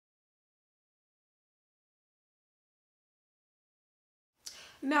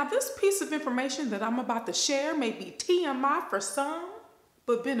Now, this piece of information that I'm about to share may be TMI for some,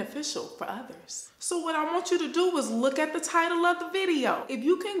 but beneficial for others. So what I want you to do is look at the title of the video. If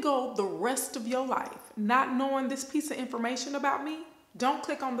you can go the rest of your life not knowing this piece of information about me, don't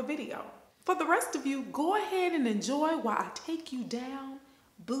click on the video. For the rest of you, go ahead and enjoy while I take you down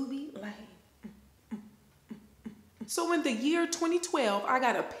booby lane. So in the year 2012, I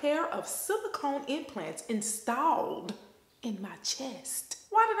got a pair of silicone implants installed in my chest.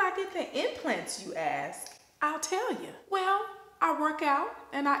 Why did I get the implants, you ask? I'll tell you. Well, I work out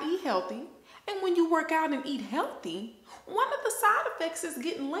and I eat healthy. And when you work out and eat healthy, one of the side effects is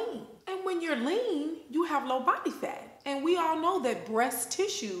getting lean. And when you're lean, you have low body fat. And we all know that breast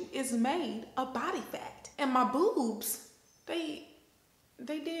tissue is made of body fat. And my boobs, they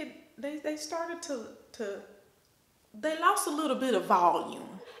started they lost a little bit of volume.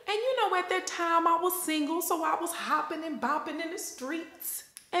 And you know, at that time I was single, so I was hopping and bopping in the streets.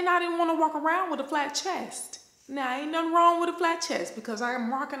 And I didn't want to walk around with a flat chest. Now, ain't nothing wrong with a flat chest because I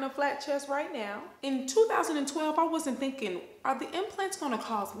am rocking a flat chest right now. In 2012, I wasn't thinking, are the implants going to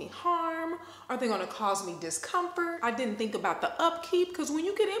cause me harm? Are they going to cause me discomfort? I didn't think about the upkeep because when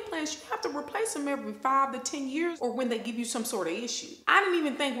you get implants, you have to replace them every 5 to 10 years or when they give you some sort of issue. I didn't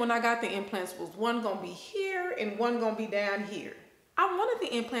even think when I got the implants was one going to be here and one going to be down here. I wanted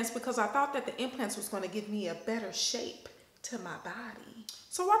the implants because I thought that the implants was going to give me a better shape to my body.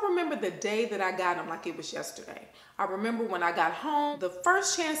 So I remember the day that I got them like it was yesterday. I remember when I got home, the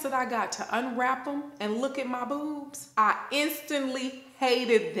first chance that I got to unwrap them and look at my boobs, I instantly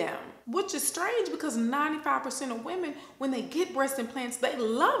hated them. Which is strange because 95% of women, when they get breast implants, they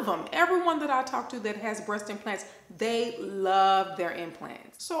love them. Everyone that I talk to that has breast implants, they love their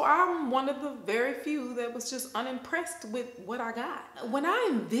implants. So I'm one of the very few that was just unimpressed with what I got. When I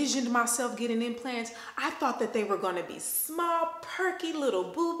envisioned myself getting implants, I thought that they were going to be small, perky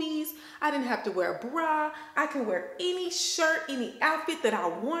little boobies. I didn't have to wear a bra. I could wear any shirt, any outfit that I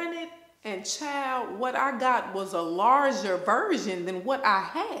wanted. And child, what I got was a larger version than what I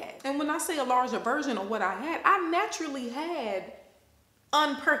had. And when I say a larger version of what I had, I naturally had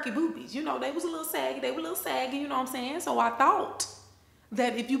unperky boobies. You know, they was a little saggy, you know what I'm saying? So I thought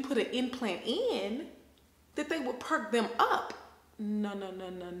that if you put an implant in, that they would perk them up.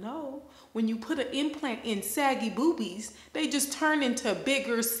 No. When you put an implant in saggy boobies, they just turn into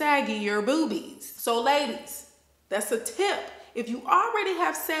bigger, saggier boobies. So ladies, that's a tip. If you already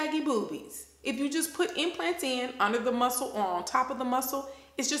have saggy boobies, if you just put implants in under the muscle or on top of the muscle,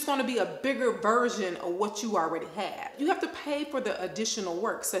 it's just going to be a bigger version of what you already have. You have to pay for the additional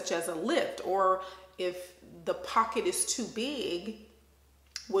work, such as a lift, or if the pocket is too big,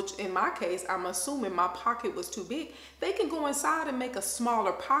 which in my case, I'm assuming my pocket was too big, they can go inside and make a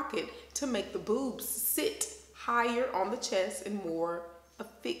smaller pocket to make the boobs sit higher on the chest and more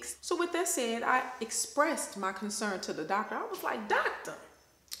affixed. So with that said, I expressed my concern to the doctor. I was like, doctor,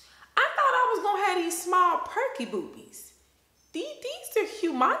 I thought I was gonna have these small perky boobies. These are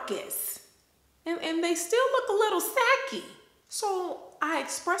humongous. And they still look a little saggy. So I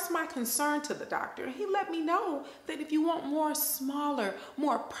expressed my concern to the doctor. He let me know that if you want more smaller,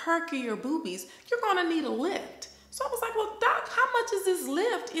 more perkier boobies, you're gonna need a lift. So I was like, well, doc, how much is this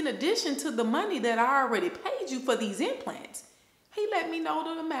lift in addition to the money that I already paid you for these implants? He let me know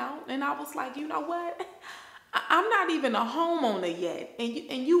the amount, and I was like, you know what? I'm not even a homeowner yet, and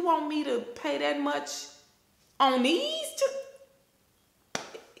you want me to pay that much on these?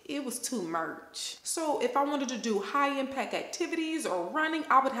 It was too much. So if I wanted to do high impact activities or running,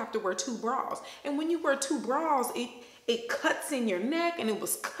 I would have to wear 2 bras. And when you wear 2 bras, it cuts in your neck, and it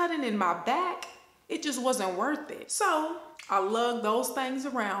was cutting in my back. It just wasn't worth it. So I lugged those things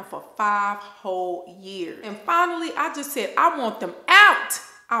around for 5 whole years. And finally, I just said, I want them out.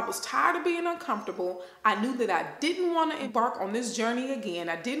 I was tired of being uncomfortable. I knew that I didn't want to embark on this journey again.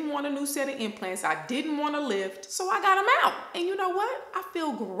 I didn't want a new set of implants. I didn't want to lift. So I got them out. And you know what? I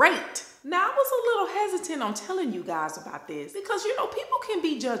feel great. Now, I was a little hesitant on telling you guys about this because, you know, people can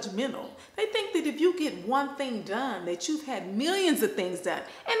be judgmental. They think that if you get one thing done, that you've had millions of things done. And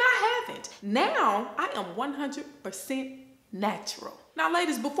I haven't. Now, I am 100% natural. Now,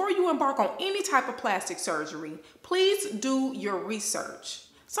 ladies, before you embark on any type of plastic surgery, please do your research.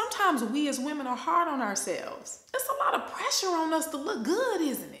 Sometimes we as women are hard on ourselves. It's a lot of pressure on us to look good,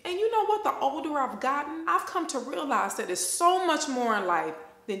 isn't it? And you know what? The older I've gotten, I've come to realize that there's so much more in life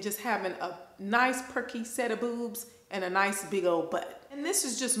than just having a nice perky set of boobs and a nice big old butt. And this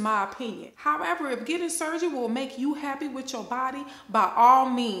is just my opinion. However, if getting surgery will make you happy with your body, by all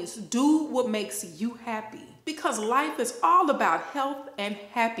means, do what makes you happy. Because life is all about health and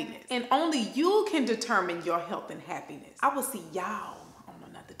happiness. And only you can determine your health and happiness. I will see y'all